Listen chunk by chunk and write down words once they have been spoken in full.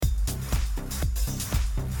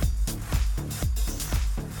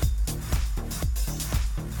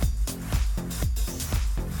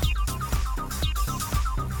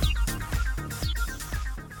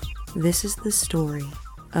This is the story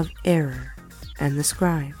of Error and the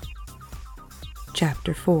Scribe.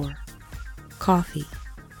 Chapter 4, Coffee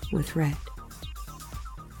with Red.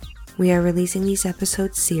 We are releasing these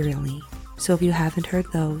episodes serially, so if you haven't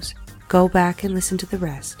heard those, go back and listen to the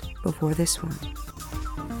rest before this one.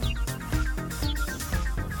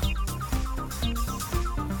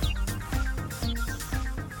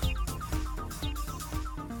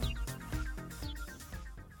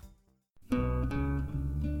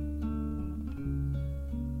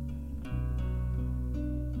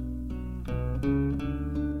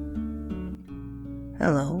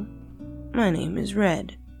 Hello, my name is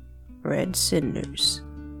Red Cinders.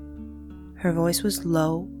 Her voice was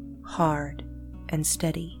low, hard, and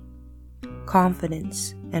steady.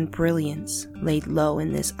 Confidence and brilliance laid low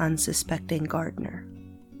in this unsuspecting gardener.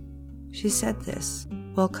 She said this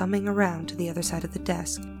while coming around to the other side of the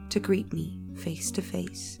desk to greet me face to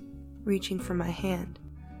face, reaching for my hand.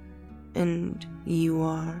 "And you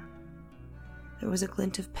are?" There was a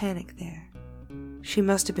glint of panic there. She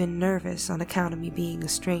must have been nervous on account of me being a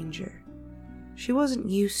stranger. She wasn't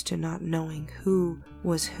used to not knowing who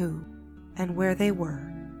was who and where they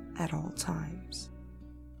were at all times.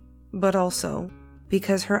 But also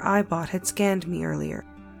because her eyebot had scanned me earlier,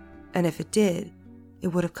 and if it did, it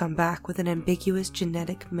would have come back with an ambiguous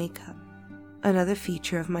genetic makeup, another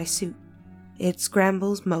feature of my suit. It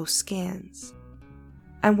scrambles most scans.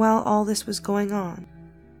 And while all this was going on,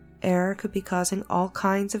 Error could be causing all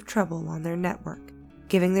kinds of trouble on their network,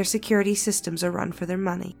 giving their security systems a run for their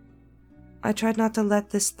money. I tried not to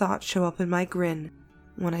let this thought show up in my grin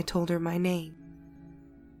when I told her my name.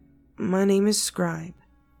 "My name is Scribe.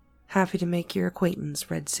 Happy to make your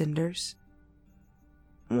acquaintance, Red Cinders."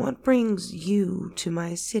 "What brings you to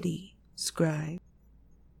my city, Scribe?"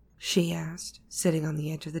 she asked, sitting on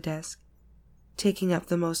the edge of the desk, taking up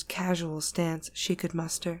the most casual stance she could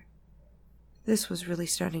muster. This was really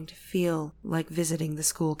starting to feel like visiting the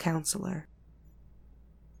school counselor.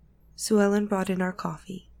 Sue Ellen brought in our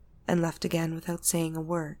coffee and left again without saying a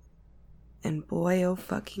word. And boy, oh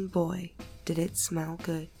fucking boy, did it smell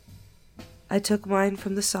good. I took mine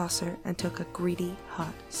from the saucer and took a greedy,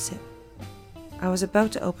 hot sip. I was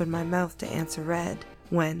about to open my mouth to answer Red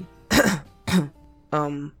when,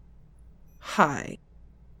 Hi.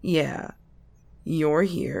 Yeah, you're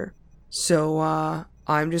here. So,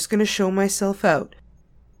 I'm just gonna show myself out.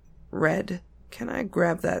 Red, can I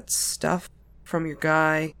grab that stuff from your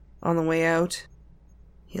guy on the way out?"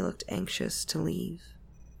 He looked anxious to leave.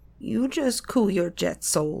 "You just cool your jet,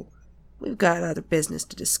 soul. We've got other business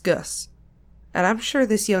to discuss. And I'm sure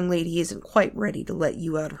this young lady isn't quite ready to let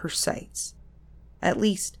you out of her sights. At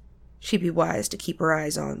least, she'd be wise to keep her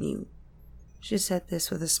eyes on you." She said this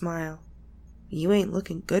with a smile. "You ain't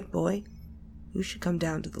looking good, boy. You should come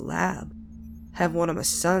down to the lab. Have one of my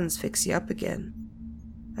sons fix you up again."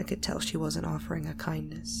 I could tell she wasn't offering a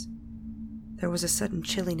kindness. There was a sudden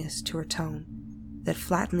chilliness to her tone that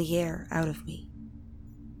flattened the air out of me.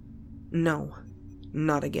 "No,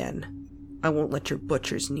 not again. I won't let your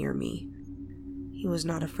butchers near me." He was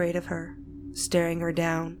not afraid of her, staring her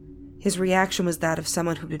down. His reaction was that of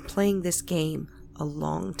someone who'd been playing this game a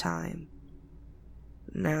long time.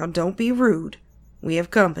 "Now don't be rude. We have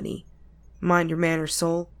company. Mind your manners,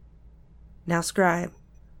 soul." "Now, Scribe,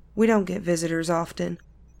 we don't get visitors often,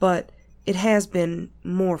 but it has been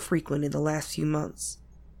more frequent in the last few months.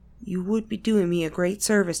 You would be doing me a great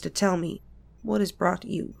service to tell me what has brought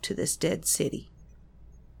you to this dead city."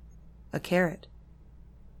 "A carrot."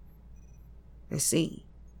 "I see."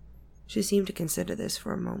 She seemed to consider this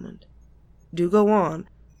for a moment. "Do go on.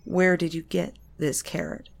 Where did you get this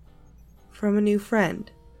carrot?" "From a new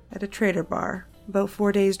friend, at a trader bar, about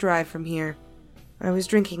 4 days' drive from here. I was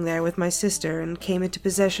drinking there with my sister and came into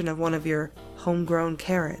possession of one of your homegrown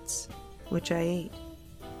carrots, which I ate.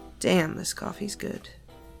 Damn, this coffee's good."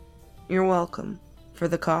 "You're welcome. For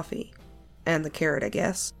the coffee. And the carrot, I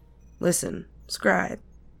guess. Listen, Scribe.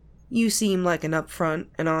 You seem like an upfront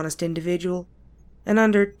and honest individual, and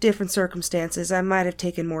under different circumstances I might have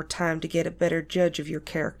taken more time to get a better judge of your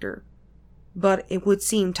character. But it would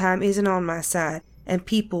seem time isn't on my side, and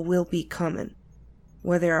people will be coming,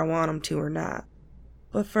 whether I want 'em to or not.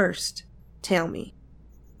 But first, tell me,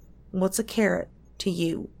 what's a carrot to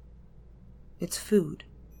you?" "It's food.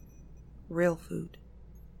 Real food.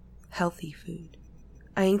 Healthy food.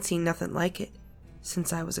 I ain't seen nothing like it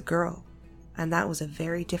since I was a girl, and that was a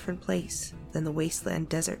very different place than the wasteland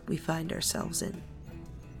desert we find ourselves in.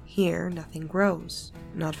 Here, nothing grows,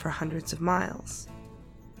 not for hundreds of miles.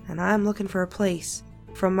 And I'm looking for a place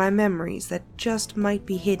from my memories that just might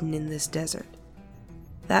be hidden in this desert.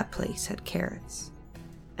 That place had carrots.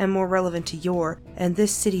 and more relevant to your and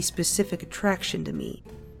this city-specific attraction to me.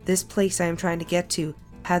 This place I am trying to get to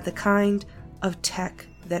had the kind of tech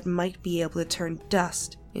that might be able to turn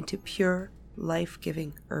dust into pure,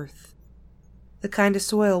 life-giving earth. The kind of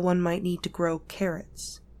soil one might need to grow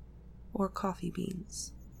carrots or coffee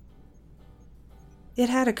beans. It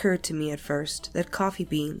had occurred to me at first that coffee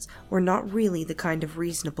beans were not really the kind of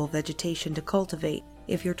reasonable vegetation to cultivate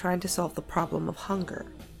if you're trying to solve the problem of hunger.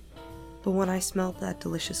 But when I smelled that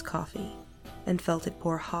delicious coffee and felt it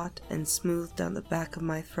pour hot and smooth down the back of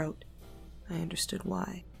my throat, I understood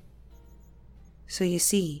why. So you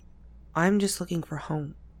see, I'm just looking for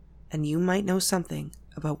home, and you might know something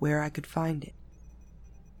about where I could find it.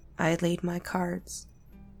 I had laid my cards,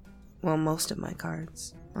 well, most of my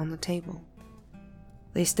cards, on the table.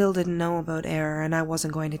 They still didn't know about Era, and I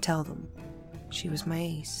wasn't going to tell them. She was my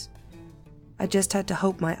ace. I just had to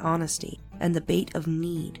hope my honesty and the bait of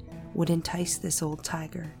need would entice this old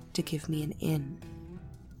tiger to give me an in.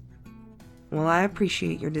 Well, I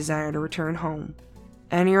appreciate your desire to return home,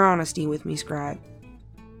 and your honesty with me, Scribe.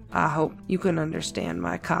 I hope you can understand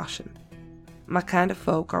my caution. My kind of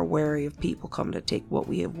folk are wary of people coming to take what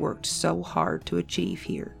we have worked so hard to achieve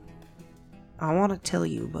here. I want to tell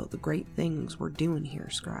you about the great things we're doing here,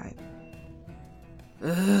 Scribe.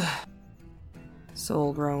 Ugh.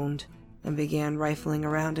 Soul groaned and began rifling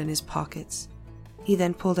around in his pockets. He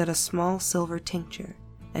then pulled out a small silver tincture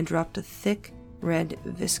and dropped a thick, red,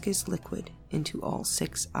 viscous liquid into all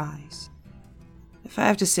 6 eyes. If I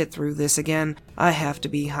have to sit through this again, I have to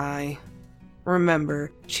be high.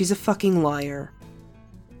 Remember, she's a fucking liar.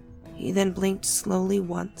 He then blinked slowly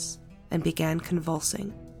once and began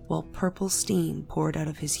convulsing while purple steam poured out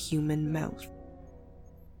of his human mouth.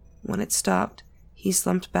 When it stopped, he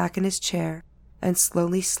slumped back in his chair and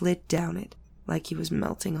slowly slid down it like he was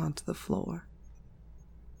melting onto the floor.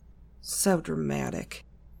 So dramatic.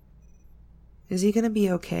 Is he gonna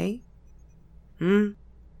be okay?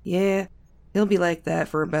 Yeah, he'll be like that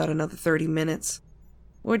for about another 30 minutes.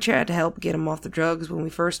 We tried to help get him off the drugs when we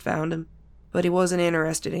first found him, but he wasn't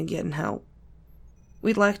interested in getting help.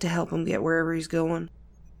 We'd like to help him get wherever he's going,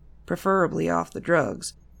 preferably off the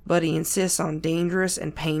drugs, but he insists on dangerous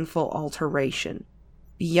and painful alteration,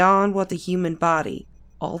 beyond what the human body,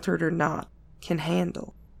 altered or not, can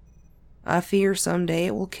handle. I fear someday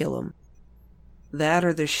it will kill him. That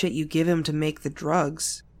or the shit you give him to make the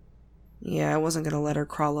drugs. Yeah, I wasn't gonna let her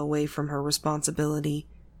crawl away from her responsibility.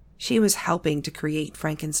 She was helping to create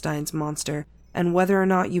Frankenstein's monster, and whether or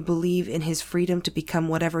not you believe in his freedom to become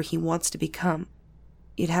whatever he wants to become,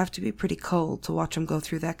 you'd have to be pretty cold to watch him go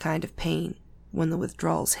through that kind of pain when the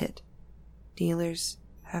withdrawals hit. Dealers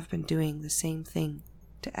have been doing the same thing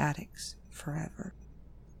to addicts forever.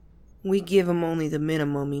 We give him only the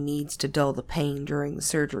minimum he needs to dull the pain during the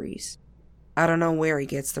surgeries. I don't know where he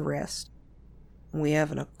gets the rest. We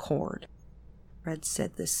have an accord. Red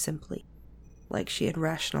said this simply, like she had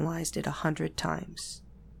rationalized it 100 times.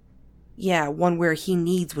 Yeah, one where he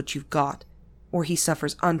needs what you've got, or he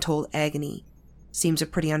suffers untold agony. Seems a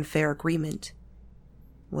pretty unfair agreement.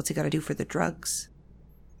 What's he got to do for the drugs?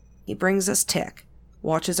 He brings us tech,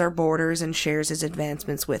 watches our borders, and shares his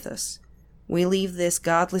advancements with us. We leave this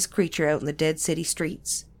godless creature out in the dead city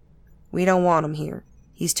streets. We don't want him here.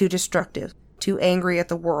 He's too destructive, too angry at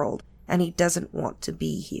the world, and he doesn't want to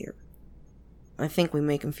be here. I think we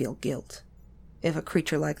make him feel guilt. If a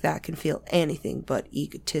creature like that can feel anything but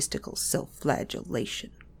egotistical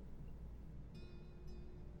self-flagellation.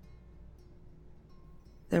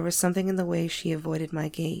 There was something in the way she avoided my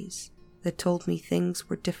gaze that told me things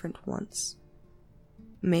were different once.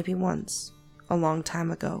 Maybe once, a long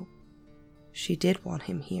time ago, she did want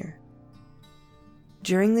him here.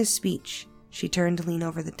 During this speech, she turned to lean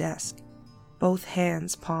over the desk, both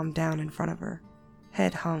hands palmed down in front of her,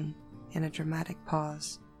 head hung in a dramatic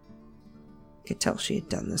pause. Could tell she had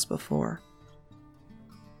done this before.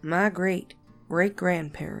 My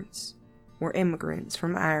great-great-grandparents were immigrants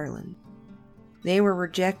from Ireland. They were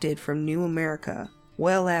rejected from New America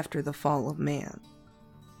well after the fall of man.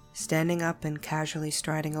 Standing up and casually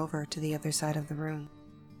striding over to the other side of the room.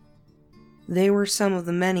 They were some of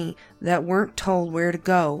the many that weren't told where to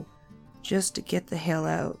go just to get the hell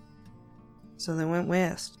out. So they went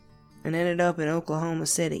west and ended up in Oklahoma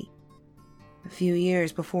City, a few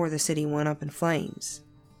years before the city went up in flames.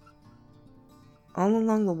 All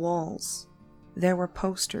along the walls, there were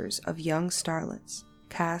posters of young starlets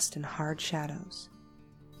cast in hard shadows.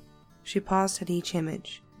 She paused at each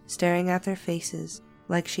image, staring at their faces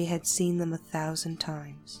like she had seen them 1,000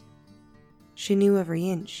 times. She knew every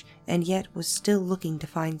inch, and yet was still looking to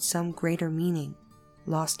find some greater meaning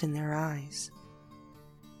lost in their eyes.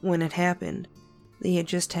 When it happened, They had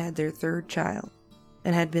just had their third child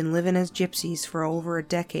and had been living as gypsies for over a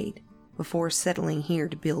decade before settling here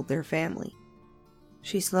to build their family.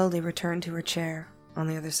 She slowly returned to her chair on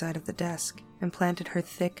the other side of the desk and planted her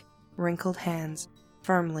thick, wrinkled hands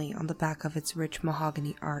firmly on the back of its rich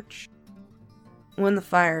mahogany arch. When the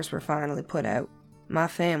fires were finally put out, my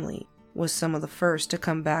family was some of the first to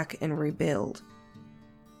come back and rebuild.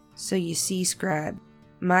 So you see, Scribe,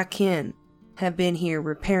 my kin have been here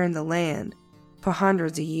repairing the land for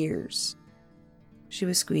hundreds of years. She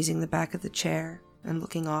was squeezing the back of the chair and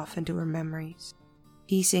looking off into her memories,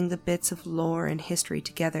 piecing the bits of lore and history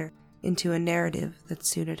together into a narrative that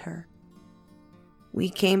suited her. We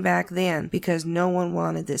came back then because no one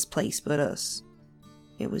wanted this place but us.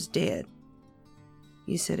 It was dead.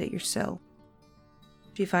 You said it yourself.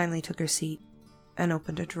 She finally took her seat and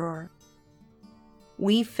opened a drawer.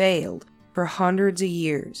 We failed for hundreds of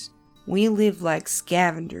years. We lived like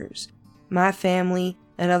scavengers. My family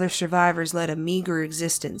and other survivors led a meager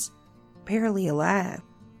existence, barely alive.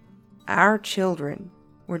 Our children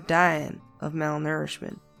were dying of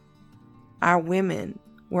malnourishment. Our women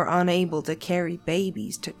were unable to carry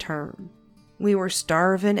babies to term. We were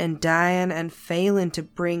starving and dying and failing to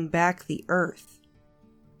bring back the earth.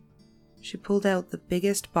 She pulled out the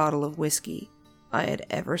biggest bottle of whiskey I had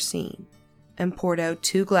ever seen and poured out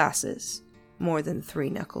 2 glasses, more than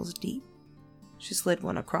 3 knuckles deep. She slid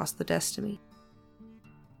one across the desk to me.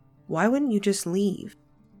 Why wouldn't you just leave?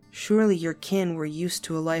 Surely your kin were used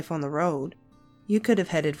to a life on the road. You could have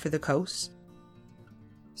headed for the coast.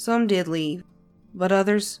 Some did leave, but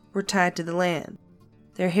others were tied to the land.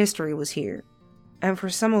 Their history was here, and for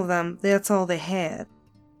some of them, that's all they had.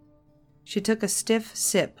 She took a stiff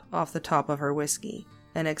sip off the top of her whiskey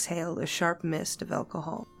and exhaled a sharp mist of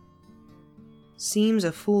alcohol. Seems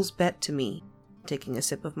a fool's bet to me, taking a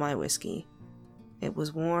sip of my whiskey. It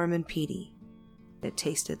was warm and peaty. It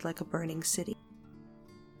tasted like a burning city.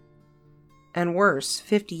 And worse,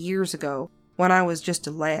 50 years ago, when I was just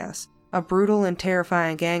a lass, a brutal and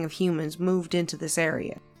terrifying gang of humans moved into this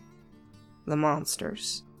area. The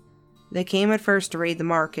monsters. They came at first to raid the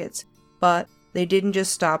markets, but they didn't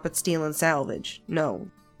just stop at stealing salvage. No,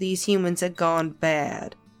 these humans had gone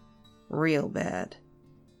bad. Real bad.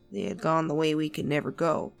 They had gone the way we could never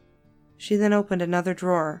go. She then opened another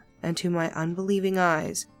drawer, and to my unbelieving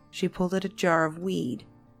eyes, she pulled out a jar of weed.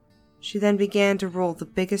 She then began to roll the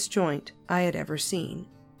biggest joint I had ever seen.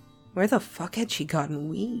 Where the fuck had she gotten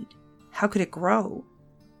weed? How could it grow?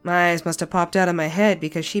 My eyes must have popped out of my head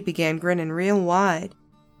because she began grinning real wide.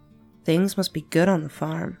 Things must be good on the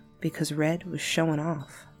farm because Red was showing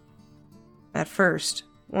off. At first,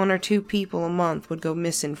 1 or 2 people a month would go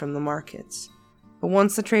missing from the markets. But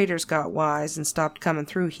once the traders got wise and stopped coming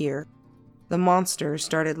through here, the monsters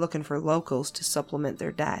started looking for locals to supplement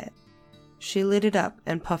their diet. She lit it up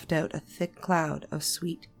and puffed out a thick cloud of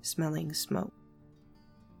sweet-smelling smoke.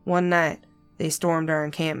 One night, they stormed our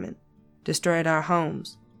encampment, destroyed our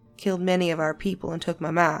homes, killed many of our people and took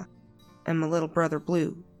my ma and my little brother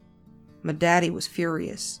Blue. My daddy was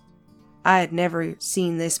furious. I had never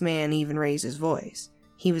seen this man even raise his voice.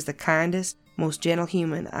 He was the kindest, most gentle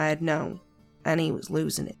human I had known, and he was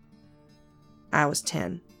losing it. I was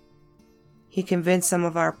 10. He convinced some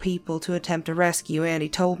of our people to attempt a rescue, and he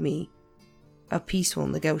told me a peaceful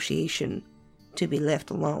negotiation to be left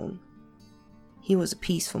alone. He was a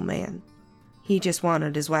peaceful man. He just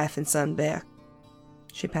wanted his wife and son back.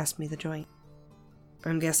 She passed me the joint.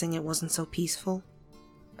 I'm guessing it wasn't so peaceful,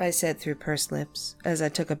 I said through pursed lips as I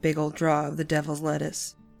took a big old draw of the devil's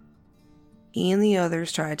lettuce. He and the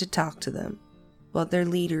others tried to talk to them, but their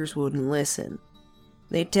leaders wouldn't listen.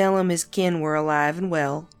 They'd tell him his kin were alive and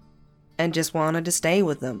well, and just wanted to stay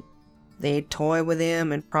with them. They'd toy with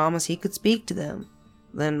him and promise he could speak to them,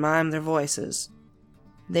 then mime their voices.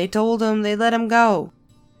 They told him they'd let him go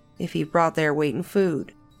if he brought their weight in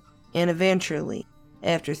food, and eventually,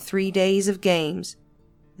 after 3 days of games,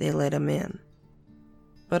 they let him in.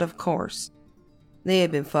 But of course, they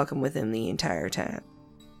had been fucking with him the entire time.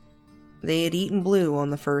 They had eaten Blue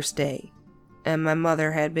on the first day, and my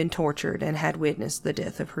mother had been tortured and had witnessed the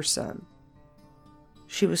death of her son.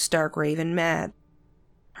 She was stark raving mad,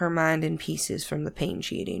 her mind in pieces from the pain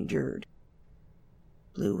she had endured.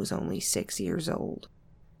 Blue was only 6 years old.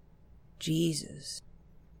 Jesus.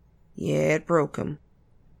 Yeah, it broke him.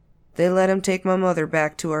 They let him take my mother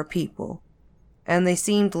back to our people, and they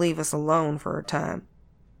seemed to leave us alone for a time.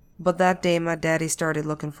 But that day my daddy started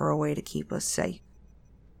looking for a way to keep us safe.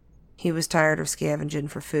 He was tired of scavenging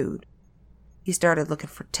for food. He started looking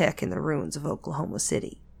for tech in the ruins of Oklahoma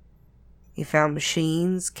City. He found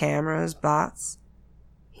machines, cameras, bots.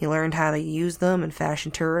 He learned how to use them and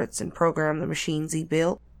fashion turrets and program the machines he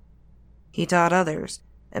built. He taught others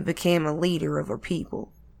and became a leader of our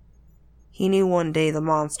people. He knew one day the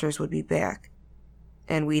monsters would be back,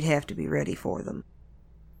 and we'd have to be ready for them.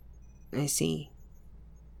 I see.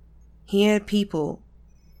 He had people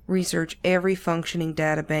research every functioning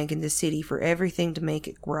data bank in the city for everything to make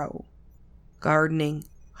it grow. Gardening,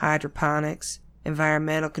 hydroponics,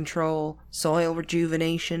 environmental control, soil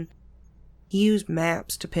rejuvenation. He used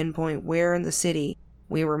maps to pinpoint where in the city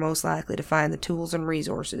we were most likely to find the tools and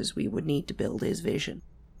resources we would need to build his vision.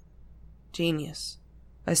 Genius.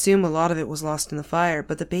 I assume a lot of it was lost in the fire,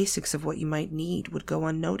 but the basics of what you might need would go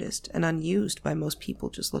unnoticed and unused by most people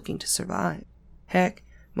just looking to survive. Heck,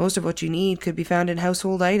 most of what you need could be found in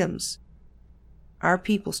household items. Our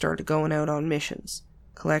people started going out on missions,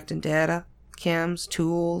 collecting data, chems,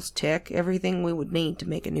 tools, tech, everything we would need to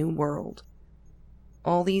make a new world.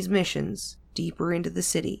 All these missions, deeper into the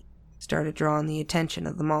city, started drawing the attention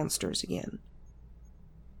of the monsters again.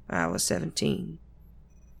 I was 17.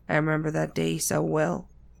 I remember that day so well.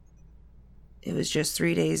 It was just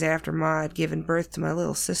 3 days after Ma had given birth to my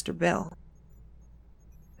little sister Belle.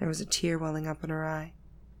 There was a tear welling up in her eye,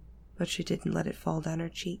 but she didn't let it fall down her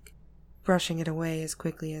cheek, brushing it away as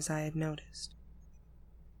quickly as I had noticed.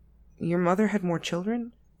 Your mother had more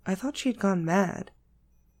children? I thought she had gone mad.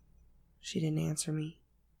 She didn't answer me.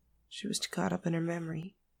 She was too caught up in her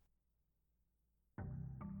memory.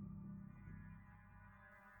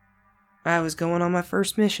 I was going on my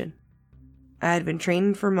first mission. I had been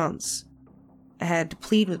training for months. I had to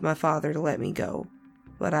plead with my father to let me go,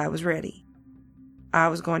 but I was ready. I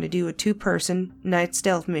was going to do a 2-person night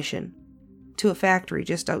stealth mission to a factory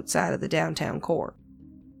just outside of the downtown core.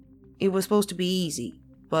 It was supposed to be easy,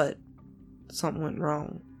 but something went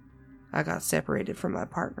wrong. I got separated from my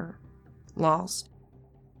partner. Lost.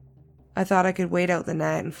 I thought I could wait out the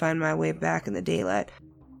night and find my way back in the daylight,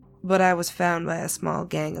 but I was found by a small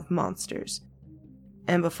gang of monsters,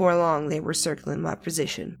 and before long they were circling my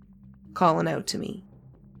position, calling out to me,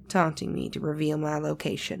 taunting me to reveal my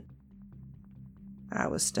location. I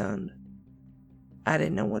was stunned. I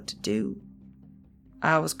didn't know what to do.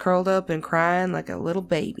 I was curled up and crying like a little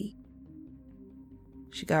baby.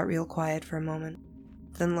 She got real quiet for a moment,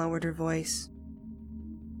 then lowered her voice.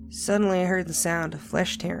 Suddenly I heard the sound of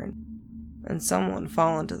flesh tearing, and someone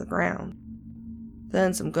falling to the ground.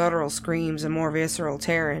 Then some guttural screams and more visceral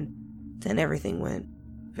tearing. Then everything went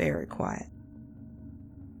very quiet.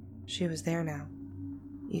 She was there now.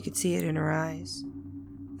 You could see it in her eyes.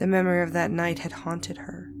 The memory of that night had haunted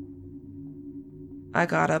her. I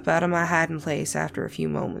got up out of my hiding place after a few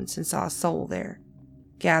moments and saw Soul there,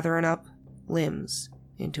 gathering up limbs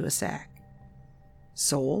into a sack.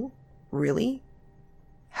 Soul? Really?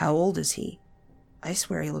 How old is he? I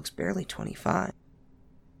swear he looks barely 25.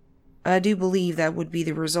 I do believe that would be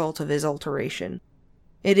the result of his alteration.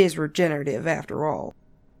 It is regenerative, after all.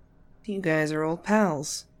 You guys are old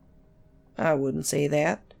pals. I wouldn't say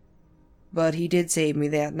that. But he did save me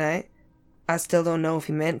that night. I still don't know if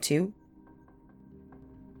he meant to.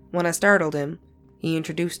 When I startled him, he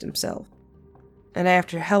introduced himself. And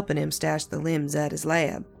after helping him stash the limbs at his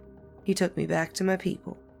lab, he took me back to my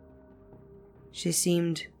people. She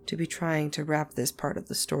seemed to be trying to wrap this part of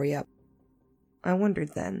the story up. I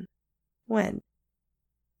wondered then, when?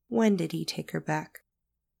 When did he take her back?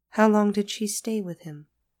 How long did she stay with him?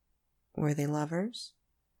 Were they lovers?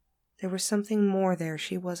 There was something more there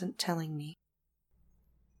she wasn't telling me.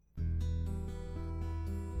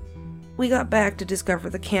 We got back to discover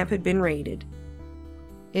the camp had been raided.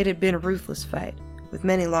 It had been a ruthless fight, with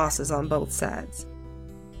many losses on both sides.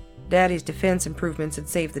 Daddy's defense improvements had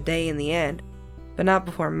saved the day in the end, but not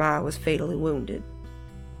before Ma was fatally wounded.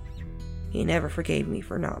 He never forgave me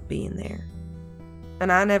for not being there.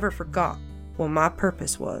 And I never forgot what my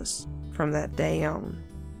purpose was from that day on.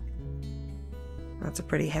 That's a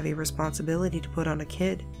pretty heavy responsibility to put on a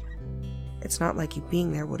kid. It's not like you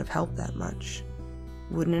being there would have helped that much.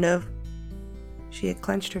 Wouldn't it have? She had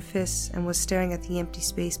clenched her fists and was staring at the empty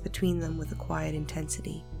space between them with a quiet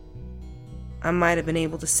intensity. I might have been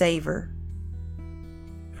able to save her.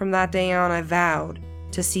 From that day on, I vowed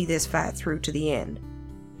to see this fight through to the end.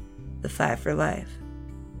 The fight for life.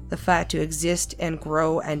 The fight to exist and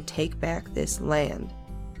grow and take back this land.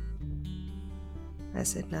 I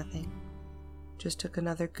said nothing. Just took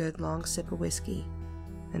another good long sip of whiskey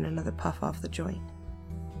and another puff off the joint.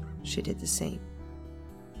 She did the same.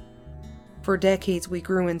 For decades we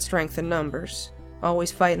grew in strength and numbers,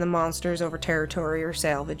 always fighting the monsters over territory or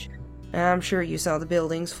salvage, and I'm sure you saw the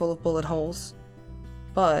buildings full of bullet holes.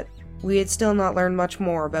 But we had still not learned much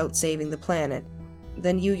more about saving the planet,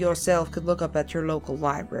 then you yourself could look up at your local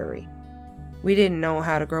library. We didn't know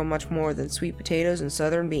how to grow much more than sweet potatoes and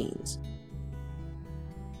southern beans.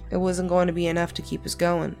 It wasn't going to be enough to keep us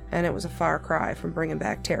going, and it was a far cry from bringing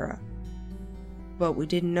back Tara. But we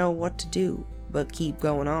didn't know what to do but keep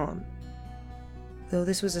going on. Though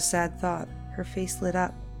this was a sad thought, her face lit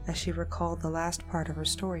up as she recalled the last part of her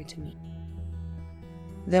story to me.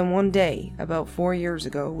 Then one day, about 4 years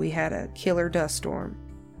ago, we had a killer dust storm.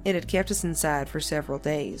 It had kept us inside for several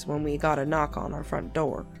days when we got a knock on our front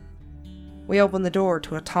door. We opened the door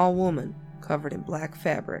to a tall woman covered in black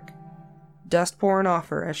fabric, dust pouring off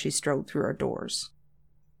her as she strode through our doors.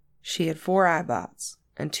 She had 4 eyeballs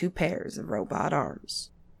and 2 pairs of robot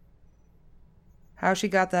arms. How she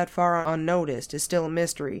got that far unnoticed is still a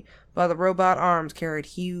mystery, but the robot arms carried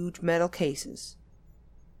huge metal cases.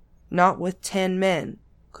 Not with 10 men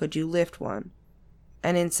could you lift one,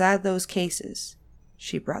 and inside those cases,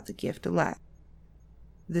 she brought the gift of life.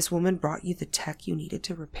 This woman brought you the tech you needed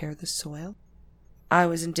to repair the soil? I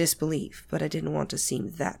was in disbelief, but I didn't want to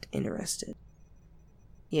seem that interested.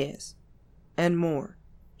 Yes, and more.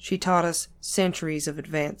 She taught us centuries of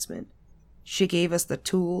advancement. She gave us the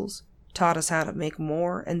tools, taught us how to make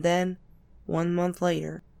more, and then, 1 month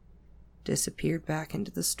later, disappeared back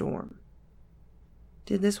into the storm.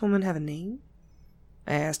 Did this woman have a name?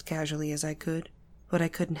 I asked casually as I could, but I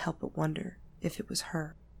couldn't help but wonder if it was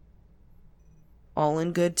her. All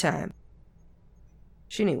in good time.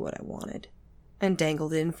 She knew what I wanted, and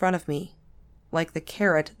dangled it in front of me, like the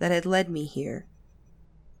carrot that had led me here.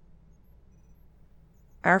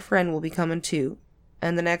 Our friend will be coming too,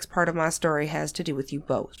 and the next part of my story has to do with you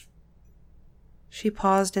both. She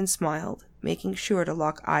paused and smiled, making sure to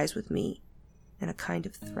lock eyes with me in a kind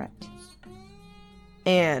of threat.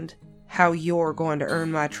 And how you're going to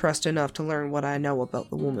earn my trust enough to learn what I know about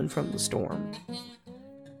the woman from the storm.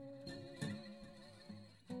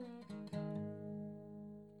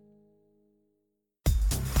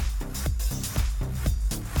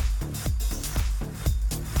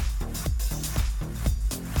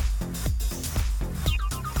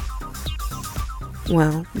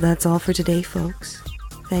 Well, that's all for today, folks.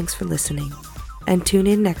 Thanks for listening, and tune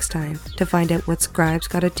in next time to find out what Scribe's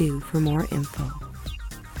gotta do for more info,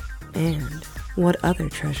 and what other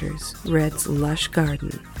treasures Red's lush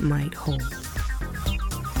garden might hold.